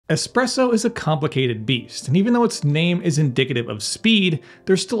Espresso is a complicated beast, and even though its name is indicative of speed,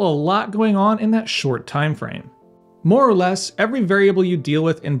 there's still a lot going on in that short time frame. More or less, every variable you deal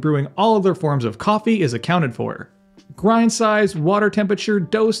with in brewing all other forms of coffee is accounted for. Grind size, water temperature,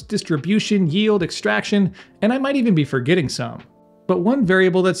 dose, distribution, yield, extraction, and I might even be forgetting some. But one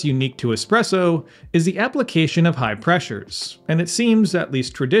variable that's unique to espresso is the application of high pressures, and it seems, at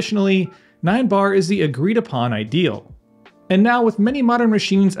least traditionally, 9 bar is the agreed upon ideal. And now, with many modern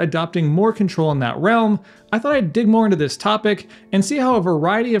machines adopting more control in that realm, I thought I'd dig more into this topic and see how a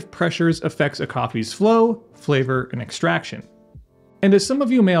variety of pressures affects a coffee's flow, flavor, and extraction. And as some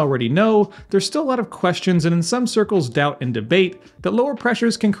of you may already know, there's still a lot of questions and in some circles doubt and debate that lower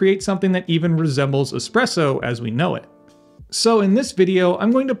pressures can create something that even resembles espresso as we know it. So in this video,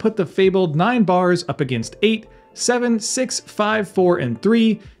 I'm going to put the fabled 9 bars up against 8, 7, 6, 5, 4, and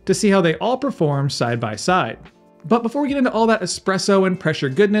 3 to see how they all perform side by side. But before we get into all that espresso and pressure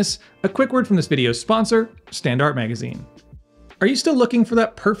goodness, a quick word from this video's sponsor, STANDART magazine. Are you still looking for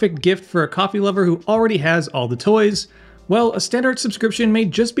that perfect gift for a coffee lover who already has all the toys? Well, a STANDART subscription may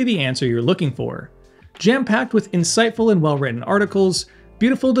just be the answer you're looking for. Jam-packed with insightful and well-written articles,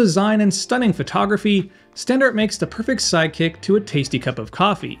 beautiful design and stunning photography, STANDART makes the perfect sidekick to a tasty cup of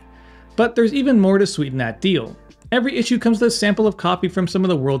coffee. But there's even more to sweeten that deal. Every issue comes with a sample of coffee from some of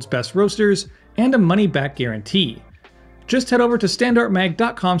the world's best roasters, and a money-back guarantee. Just head over to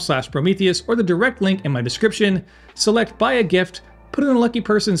standartmag.com/Sprometheus or the direct link in my description, select buy a gift, put in the lucky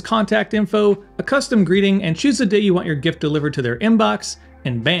person's contact info, a custom greeting, and choose the day you want your gift delivered to their inbox,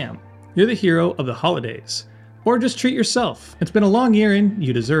 and bam, you're the hero of the holidays. Or just treat yourself. It's been a long year and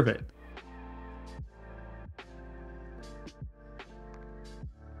you deserve it.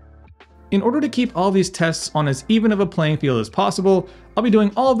 In order to keep all these tests on as even of a playing field as possible, I'll be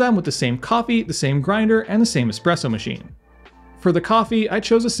doing all of them with the same coffee, the same grinder, and the same espresso machine. For the coffee, I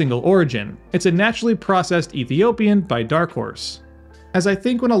chose a single origin. It's a naturally processed Ethiopian by Dark Horse. As I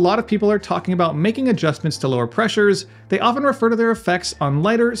think when a lot of people are talking about making adjustments to lower pressures, they often refer to their effects on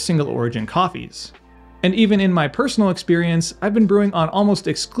lighter single origin coffees. And even in my personal experience, I've been brewing on almost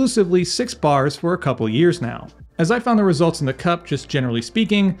exclusively 6 bars for a couple years now, as I found the results in the cup, just generally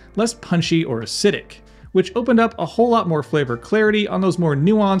speaking, less punchy or acidic, which opened up a whole lot more flavor clarity on those more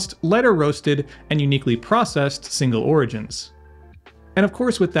nuanced, lighter roasted, and uniquely processed single origins. And of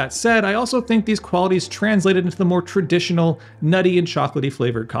course, with that said, I also think these qualities translated into the more traditional, nutty and chocolatey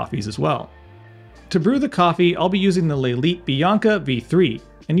flavored coffees as well. To brew the coffee, I'll be using the Lelite Bianca V3,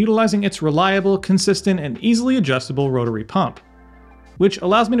 and utilizing its reliable, consistent, and easily adjustable rotary pump, which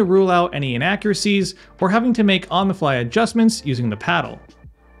allows me to rule out any inaccuracies or having to make on-the-fly adjustments using the paddle.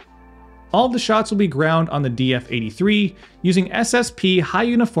 All of the shots will be ground on the DF83 using SSP high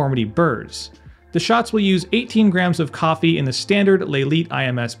uniformity burrs. The shots will use 18 grams of coffee in the standard Lelite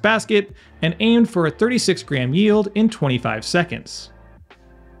IMS basket and aimed for a 36 gram yield in 25 seconds.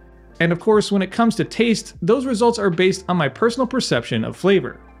 And of course, when it comes to taste, those results are based on my personal perception of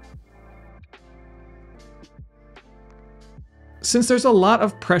flavor. Since there's a lot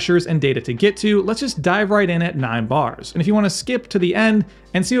of pressures and data to get to, let's just dive right in at 9 bars. And if you want to skip to the end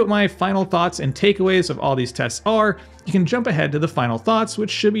and see what my final thoughts and takeaways of all these tests are, you can jump ahead to the final thoughts, which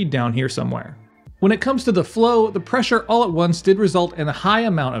should be down here somewhere. When it comes to the flow, the pressure all at once did result in a high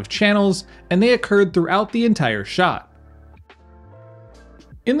amount of channels, and they occurred throughout the entire shot.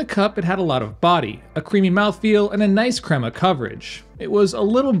 In the cup, it had a lot of body, a creamy mouthfeel, and a nice crema coverage. It was a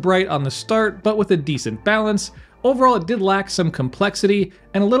little bright on the start, but with a decent balance. Overall, it did lack some complexity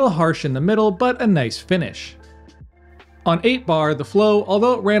and a little harsh in the middle, but a nice finish. On 8 bar, the flow,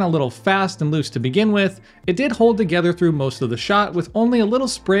 although it ran a little fast and loose to begin with, it did hold together through most of the shot with only a little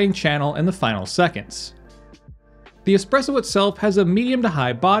spraying channel in the final seconds. The espresso itself has a medium to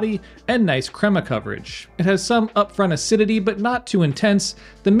high body and nice crema coverage. It has some upfront acidity, but not too intense.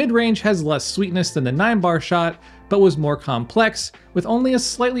 The mid-range has less sweetness than the 9 bar shot, but was more complex, with only a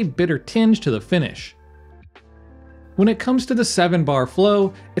slightly bitter tinge to the finish. When it comes to the 7 bar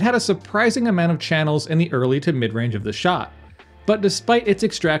flow, it had a surprising amount of channels in the early to mid-range of the shot. But despite its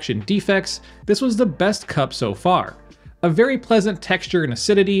extraction defects, this was the best cup so far. A very pleasant texture and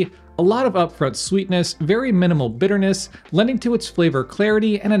acidity, a lot of upfront sweetness, very minimal bitterness, lending to its flavor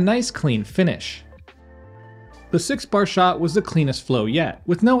clarity, and a nice clean finish. The 6 bar shot was the cleanest flow yet,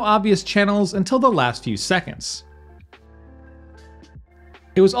 with no obvious channels until the last few seconds.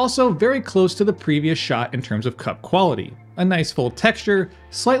 It was also very close to the previous shot in terms of cup quality. A nice full texture,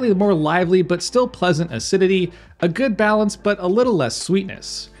 slightly more lively but still pleasant acidity, a good balance but a little less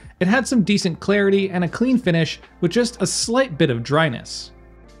sweetness. It had some decent clarity and a clean finish with just a slight bit of dryness.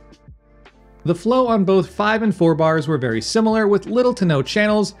 The flow on both 5 and 4 bars were very similar, with little to no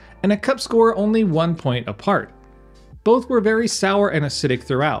channels, and a cup score only 1 point apart. Both were very sour and acidic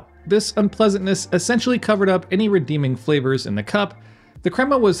throughout. This unpleasantness essentially covered up any redeeming flavors in the cup. The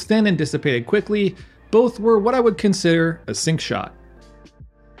crema was thin and dissipated quickly. Both were what I would consider a sink shot.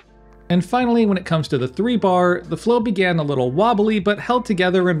 And finally, when it comes to the 3 bar, the flow began a little wobbly but held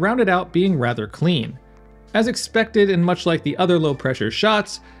together and rounded out being rather clean. As expected, and much like the other low pressure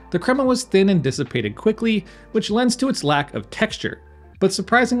shots, the crema was thin and dissipated quickly, which lends to its lack of texture. But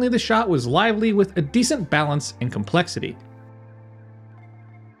surprisingly, the shot was lively with a decent balance and complexity.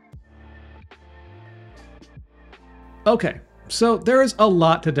 Okay, so there is a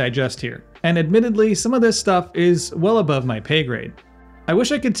lot to digest here, and admittedly, some of this stuff is well above my pay grade. I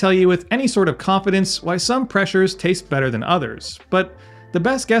wish I could tell you with any sort of confidence why some pressures taste better than others, but the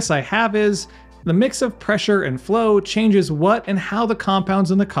best guess I have is the mix of pressure and flow changes what and how the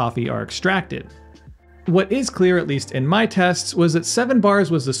compounds in the coffee are extracted. What is clear, at least in my tests, was that 7 bars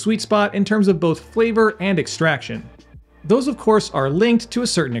was the sweet spot in terms of both flavor and extraction. Those of course are linked to a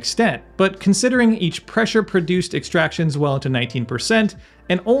certain extent, but considering each pressure produced extractions well into 19%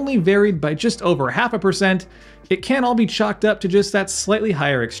 and only varied by just over 0.5%, it can all be chalked up to just that slightly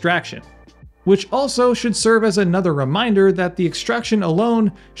higher extraction. Which also should serve as another reminder that the extraction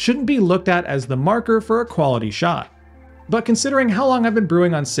alone shouldn't be looked at as the marker for a quality shot. But considering how long I've been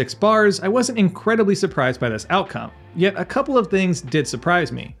brewing on 6 bars, I wasn't incredibly surprised by this outcome, yet a couple of things did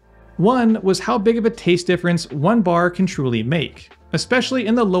surprise me. One was how big of a taste difference 1 bar can truly make, especially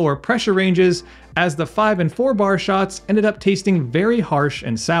in the lower pressure ranges, as the 5 and 4 bar shots ended up tasting very harsh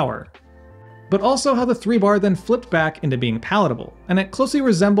and sour. But also how the 3 bar then flipped back into being palatable, and it closely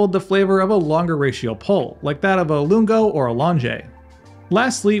resembled the flavor of a longer ratio pull, like that of a lungo or a longe.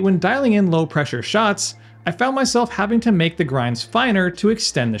 Lastly, when dialing in low pressure shots, I found myself having to make the grinds finer to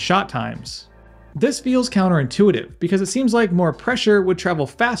extend the shot times. This feels counterintuitive, because it seems like more pressure would travel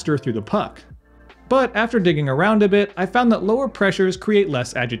faster through the puck. But after digging around a bit, I found that lower pressures create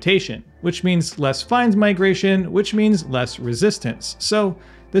less agitation, which means less fines migration, which means less resistance. So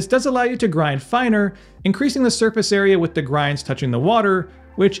this does allow you to grind finer, increasing the surface area with the grinds touching the water,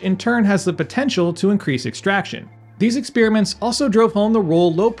 which in turn has the potential to increase extraction. These experiments also drove home the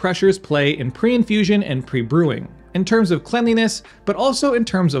role low pressures play in pre-infusion and pre-brewing, in terms of cleanliness, but also in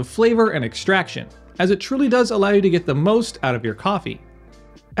terms of flavor and extraction, as it truly does allow you to get the most out of your coffee.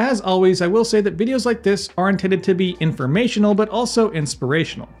 As always, I will say that videos like this are intended to be informational, but also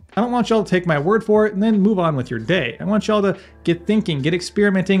inspirational. I don't want y'all to take my word for it and then move on with your day. I want y'all to get thinking, get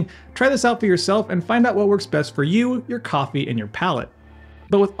experimenting, try this out for yourself, and find out what works best for you, your coffee, and your palate.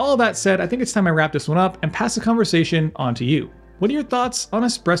 But with all that said, I think it's time I wrap this one up and pass the conversation on to you. What are your thoughts on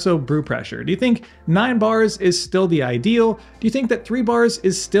espresso brew pressure? Do you think 9 bars is still the ideal? Do you think that 3 bars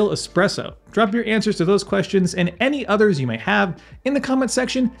is still espresso? Drop your answers to those questions and any others you may have in the comment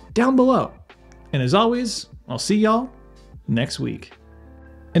section down below. And as always, I'll see y'all next week.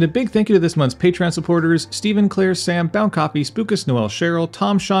 And a big thank you to this month's Patreon supporters: Stephen, Claire, Sam, Bound Coffee, Spookus, Noel, Cheryl,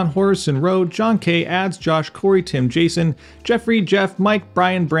 Tom, Sean, Horace, and Road, John K, Ads, Josh, Corey, Tim, Jason, Jeffrey, Jeff, Mike,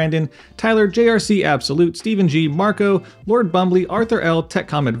 Brian, Brandon, Tyler, JRC Absolute, Stephen G, Marco, Lord Bumbly, Arthur L,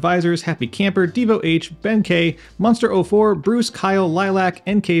 TechCom Advisors, Happy Camper, Devo H, Ben K, Monster04, Bruce, Kyle, Lilac,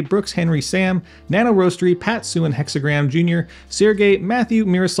 NK, Brooks, Henry, Sam, Nano Roastery, Pat Suin, Hexagram Jr., Sergey, Matthew,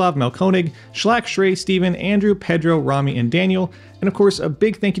 Miroslav, Melkonig, Schlack, Shrey, Stephen, Andrew, Pedro, Rami, and Daniel. And of course, a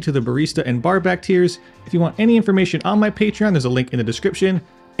big thank you to the barista and barback tiers. If you want any information on my Patreon, there's a link in the description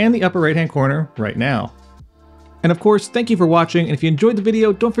and the upper right hand corner right now. And of course, thank you for watching, and if you enjoyed the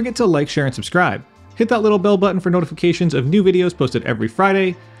video, don't forget to like, share, and subscribe. Hit that little bell button for notifications of new videos posted every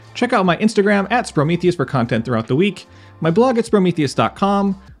Friday. Check out my Instagram at Sprometheus for content throughout the week, my blog at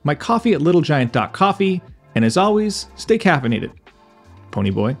Sprometheus.com, my coffee at littlegiant.coffee, and as always, stay caffeinated. Pony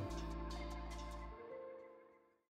Boy.